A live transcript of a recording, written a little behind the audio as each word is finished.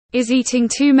Is eating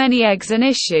too many eggs an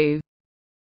issue?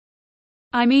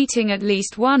 I'm eating at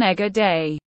least one egg a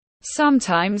day.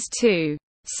 Sometimes two.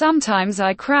 Sometimes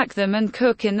I crack them and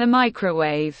cook in the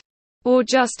microwave. Or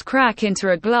just crack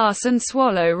into a glass and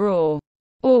swallow raw.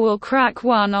 Or will crack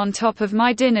one on top of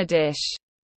my dinner dish.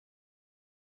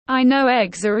 I know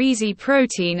eggs are easy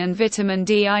protein and vitamin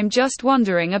D. I'm just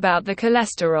wondering about the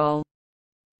cholesterol.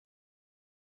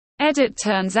 Edit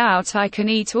turns out I can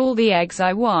eat all the eggs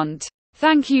I want.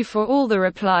 Thank you for all the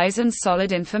replies and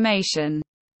solid information.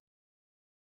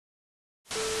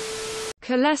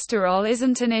 Cholesterol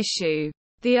isn't an issue.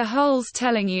 The holes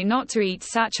telling you not to eat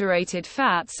saturated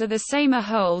fats are the same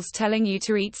holes telling you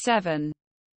to eat 7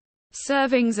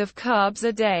 servings of carbs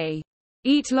a day.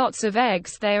 Eat lots of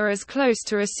eggs. They are as close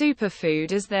to a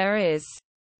superfood as there is.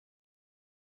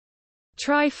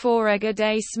 Try 4 egg a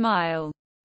day. Smile.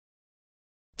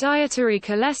 Dietary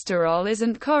cholesterol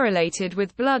isn't correlated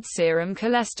with blood serum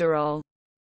cholesterol.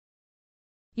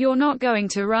 You're not going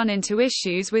to run into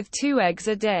issues with 2 eggs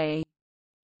a day.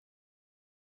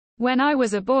 When I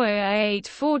was a boy, I ate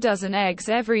 4 dozen eggs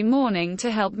every morning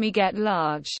to help me get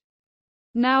large.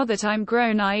 Now that I'm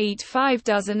grown, I eat 5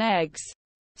 dozen eggs.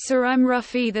 So I'm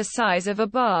roughly the size of a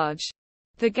barge.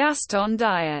 The Gaston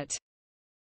diet.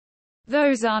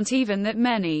 Those aren't even that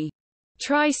many.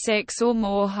 Try 6 or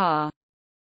more.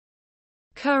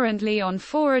 Currently on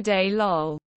 4 a day.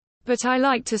 Lol. But I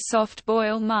like to soft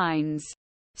boil mines.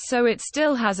 So it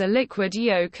still has a liquid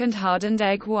yolk and hardened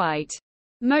egg white.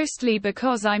 Mostly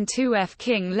because I'm too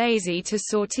f***ing lazy to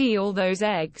saute all those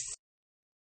eggs.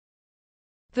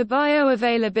 The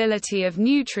bioavailability of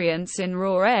nutrients in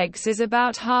raw eggs is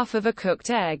about half of a cooked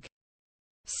egg.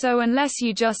 So unless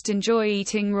you just enjoy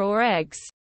eating raw eggs,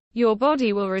 your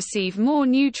body will receive more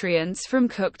nutrients from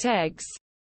cooked eggs.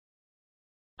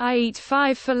 I eat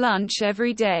 5 for lunch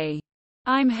every day.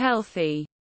 I'm healthy.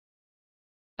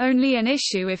 Only an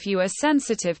issue if you are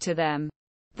sensitive to them.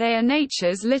 They are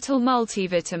nature's little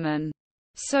multivitamin.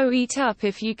 So eat up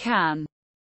if you can.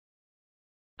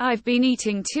 I've been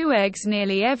eating 2 eggs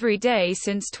nearly every day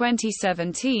since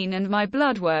 2017 and my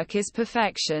blood work is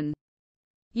perfection.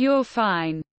 You're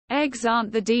fine. Eggs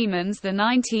aren't the demons the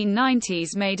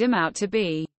 1990s made 'em out to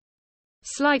be.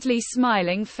 Slightly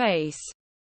smiling face.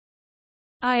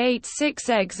 I ate 6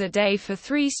 eggs a day for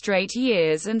 3 straight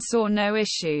years and saw no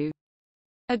issue.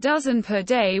 A dozen per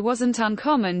day wasn't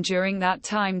uncommon during that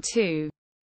time too.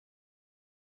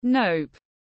 Nope.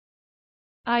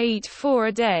 I eat 4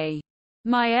 a day.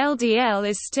 My LDL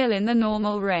is still in the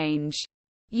normal range.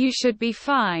 You should be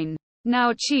fine.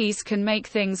 Now cheese can make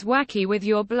things wacky with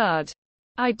your blood.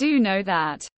 I do know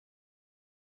that.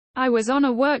 I was on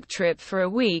a work trip for a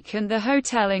week and the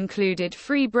hotel included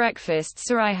free breakfast,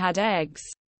 so I had eggs,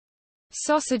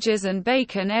 sausages and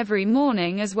bacon every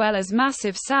morning, as well as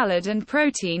massive salad and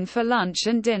protein for lunch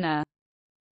and dinner.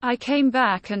 I came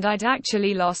back and I'd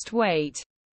actually lost weight.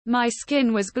 My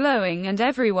skin was glowing and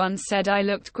everyone said I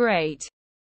looked great.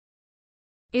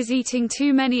 Is eating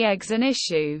too many eggs an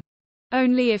issue?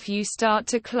 Only if you start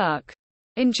to cluck.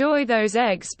 Enjoy those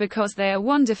eggs because they are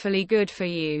wonderfully good for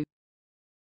you.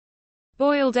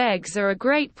 Boiled eggs are a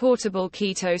great portable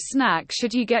keto snack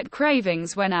should you get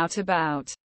cravings when out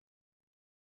about.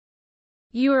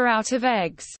 You are out of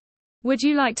eggs. Would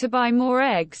you like to buy more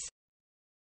eggs?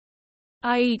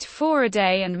 I eat 4 a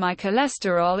day and my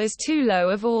cholesterol is too low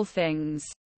of all things.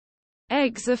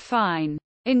 Eggs are fine.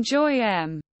 Enjoy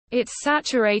 'em. It's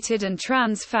saturated and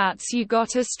trans fats you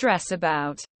gotta stress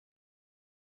about.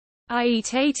 I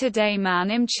eat 8 a day, man,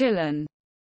 I'm chillin'.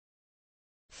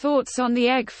 Thoughts on the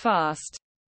egg fast?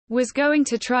 Was going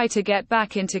to try to get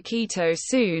back into keto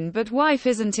soon, but wife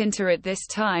isn't into it this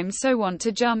time, so want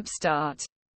to jumpstart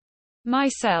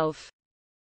myself.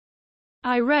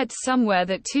 I read somewhere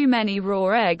that too many raw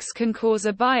eggs can cause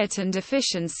a biotin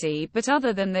deficiency, but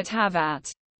other than that, have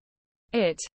at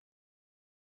it.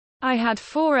 I had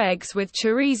 4 eggs with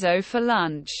chorizo for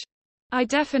lunch. I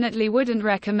definitely wouldn't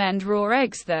recommend raw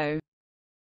eggs though.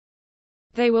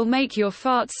 They will make your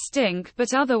farts stink,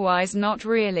 but otherwise not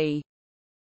really.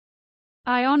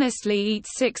 I honestly eat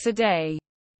 6 a day.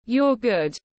 You're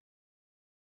good.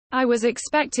 I was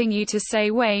expecting you to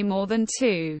say way more than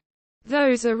 2.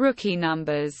 Those are rookie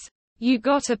numbers. You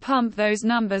gotta pump those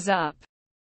numbers up.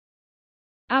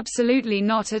 Absolutely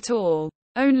not at all.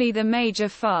 Only the major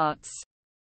farts.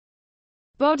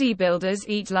 Bodybuilders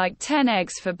eat like 10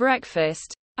 eggs for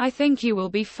breakfast. I think you will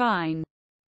be fine.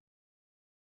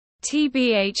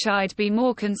 TBH, I'd be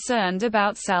more concerned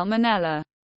about salmonella.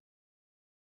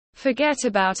 Forget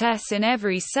about S in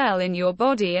every cell in your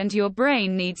body and your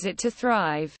brain needs it to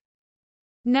thrive.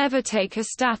 Never take a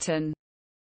statin.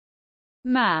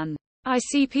 Man. I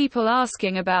see people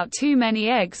asking about too many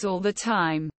eggs all the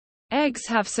time. Eggs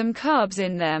have some carbs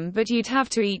in them, but you'd have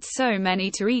to eat so many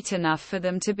to eat enough for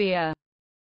them to be a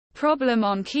problem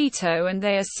on keto, and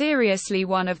they are seriously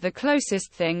one of the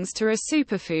closest things to a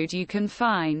superfood you can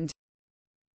find.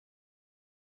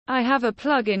 I have a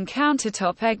plug-in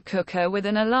countertop egg cooker with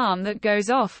an alarm that goes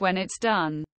off when it's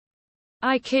done.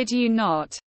 I kid you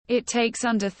not. It takes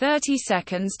under 30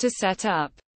 seconds to set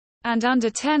up. And under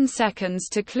 10 seconds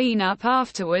to clean up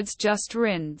afterwards. Just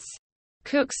rinse.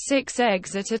 Cooks 6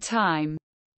 eggs at a time.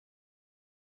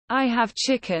 I have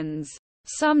chickens.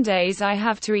 Some days I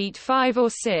have to eat 5 or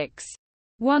 6.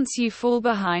 Once you fall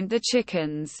behind the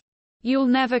chickens, you'll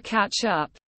never catch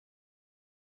up.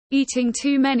 Eating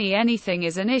too many anything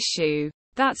is an issue.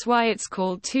 That's why it's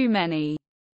called too many.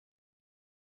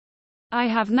 I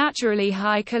have naturally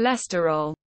high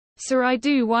cholesterol. So I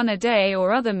do one a day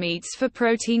or other meats for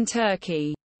protein: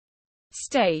 turkey,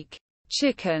 steak,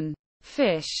 chicken,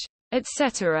 fish,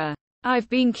 etc. I've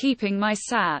been keeping my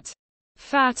fat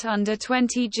under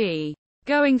 20 g.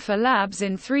 Going for labs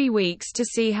in 3 weeks to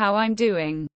see how I'm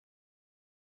doing.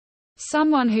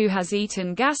 Someone who has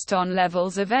eaten Gaston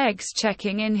levels of eggs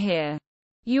checking in here.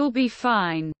 You'll be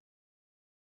fine.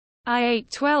 I ate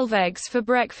 12 eggs for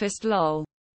breakfast lol.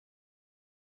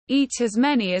 Eat as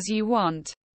many as you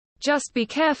want. Just be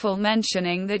careful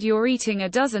mentioning that you're eating a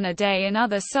dozen a day in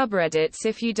other subreddits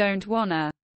if you don't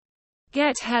wanna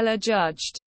get hella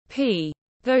judged.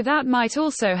 Though that might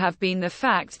also have been the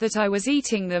fact that I was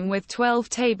eating them with 12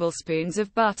 tablespoons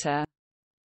of butter.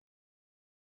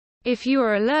 If you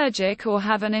are allergic or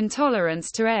have an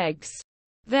intolerance to eggs,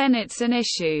 then it's an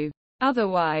issue.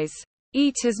 Otherwise,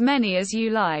 eat as many as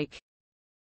you like.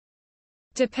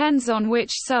 Depends on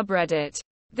which subreddit.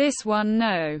 This one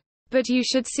no. But you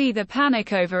should see the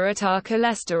panic over at our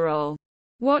cholesterol.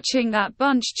 Watching that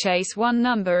bunch chase one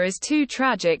number is too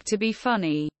tragic to be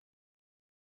funny.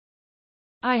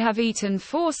 I have eaten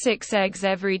 4-6 eggs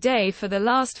every day for the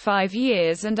last 5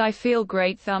 years and I feel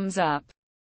great. Thumbs up.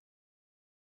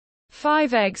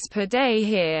 5 eggs per day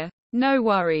here, no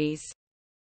worries.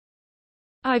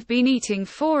 I've been eating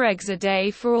 4 eggs a day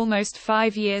for almost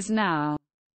 5 years now.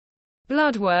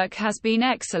 Blood work has been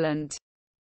excellent.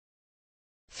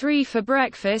 3 for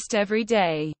breakfast every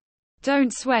day.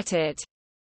 Don't sweat it.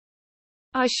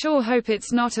 I sure hope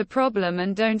it's not a problem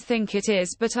and don't think it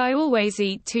is, but I always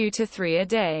eat 2 to 3 a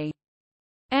day.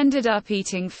 Ended up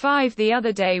eating 5 the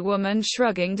other day. Woman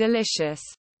shrugging. Delicious.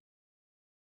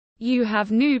 You have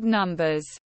noob numbers.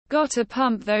 Gotta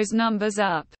pump those numbers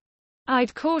up.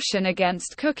 I'd caution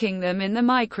against cooking them in the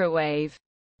microwave,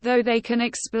 though they can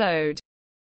explode.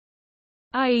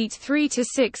 I eat 3 to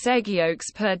 6 egg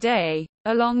yolks per day,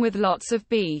 along with lots of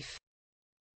beef.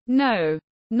 No,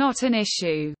 not an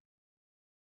issue.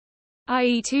 I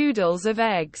eat oodles of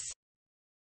eggs.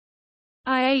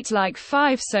 I ate like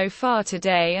 5 so far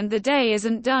today and the day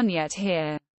isn't done yet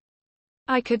here.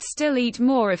 I could still eat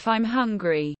more if I'm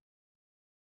hungry.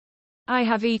 I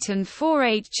have eaten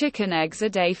 4-8 chicken eggs a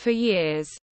day for years.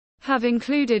 Have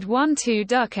included 1-2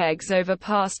 duck eggs over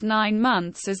past 9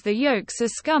 months as the yolks are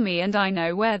scummy and I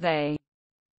know where they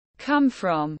come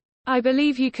from. I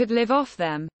believe you could live off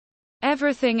them.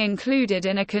 Everything included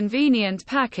in a convenient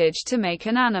package to make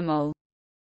an animal.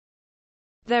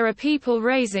 There are people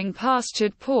raising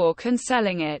pastured pork and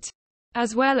selling it,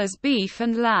 as well as beef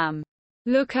and lamb.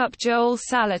 Look up Joel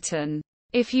Salatin.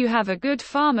 If you have a good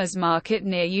farmer's market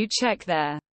near you, check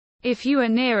there. If you are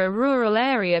near a rural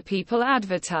area, people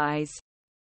advertise.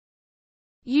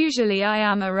 Usually I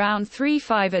am around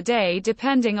 3-5 a day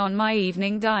depending on my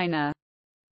evening diner.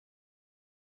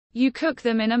 You cook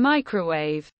them in a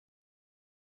microwave.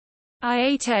 I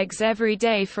ate eggs every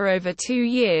day for over 2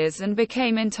 years and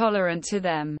became intolerant to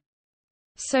them.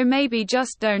 So maybe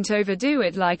just don't overdo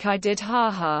it like I did,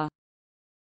 haha.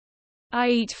 I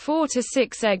eat 4 to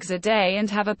 6 eggs a day and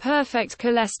have a perfect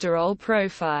cholesterol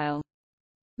profile.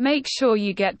 Make sure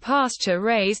you get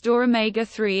pasture-raised or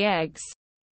omega-3 eggs.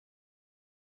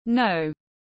 No.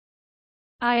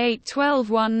 I ate 12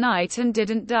 one night and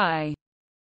didn't die.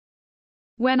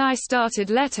 When I started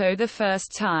Leto the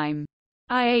first time,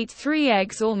 I ate 3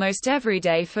 eggs almost every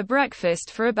day for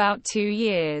breakfast for about 2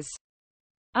 years.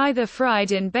 Either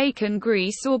fried in bacon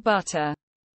grease or butter.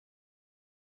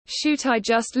 Shoot, I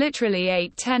just literally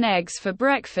ate 10 eggs for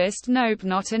breakfast. Nope,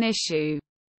 not an issue.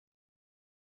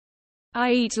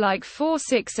 I eat like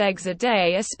 4-6 eggs a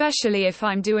day, especially if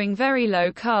I'm doing very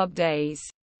low carb days.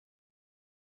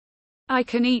 I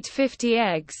can eat 50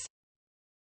 eggs.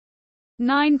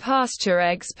 9 pasture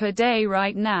eggs per day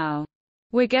right now.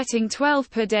 We're getting 12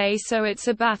 per day, so it's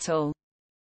a battle.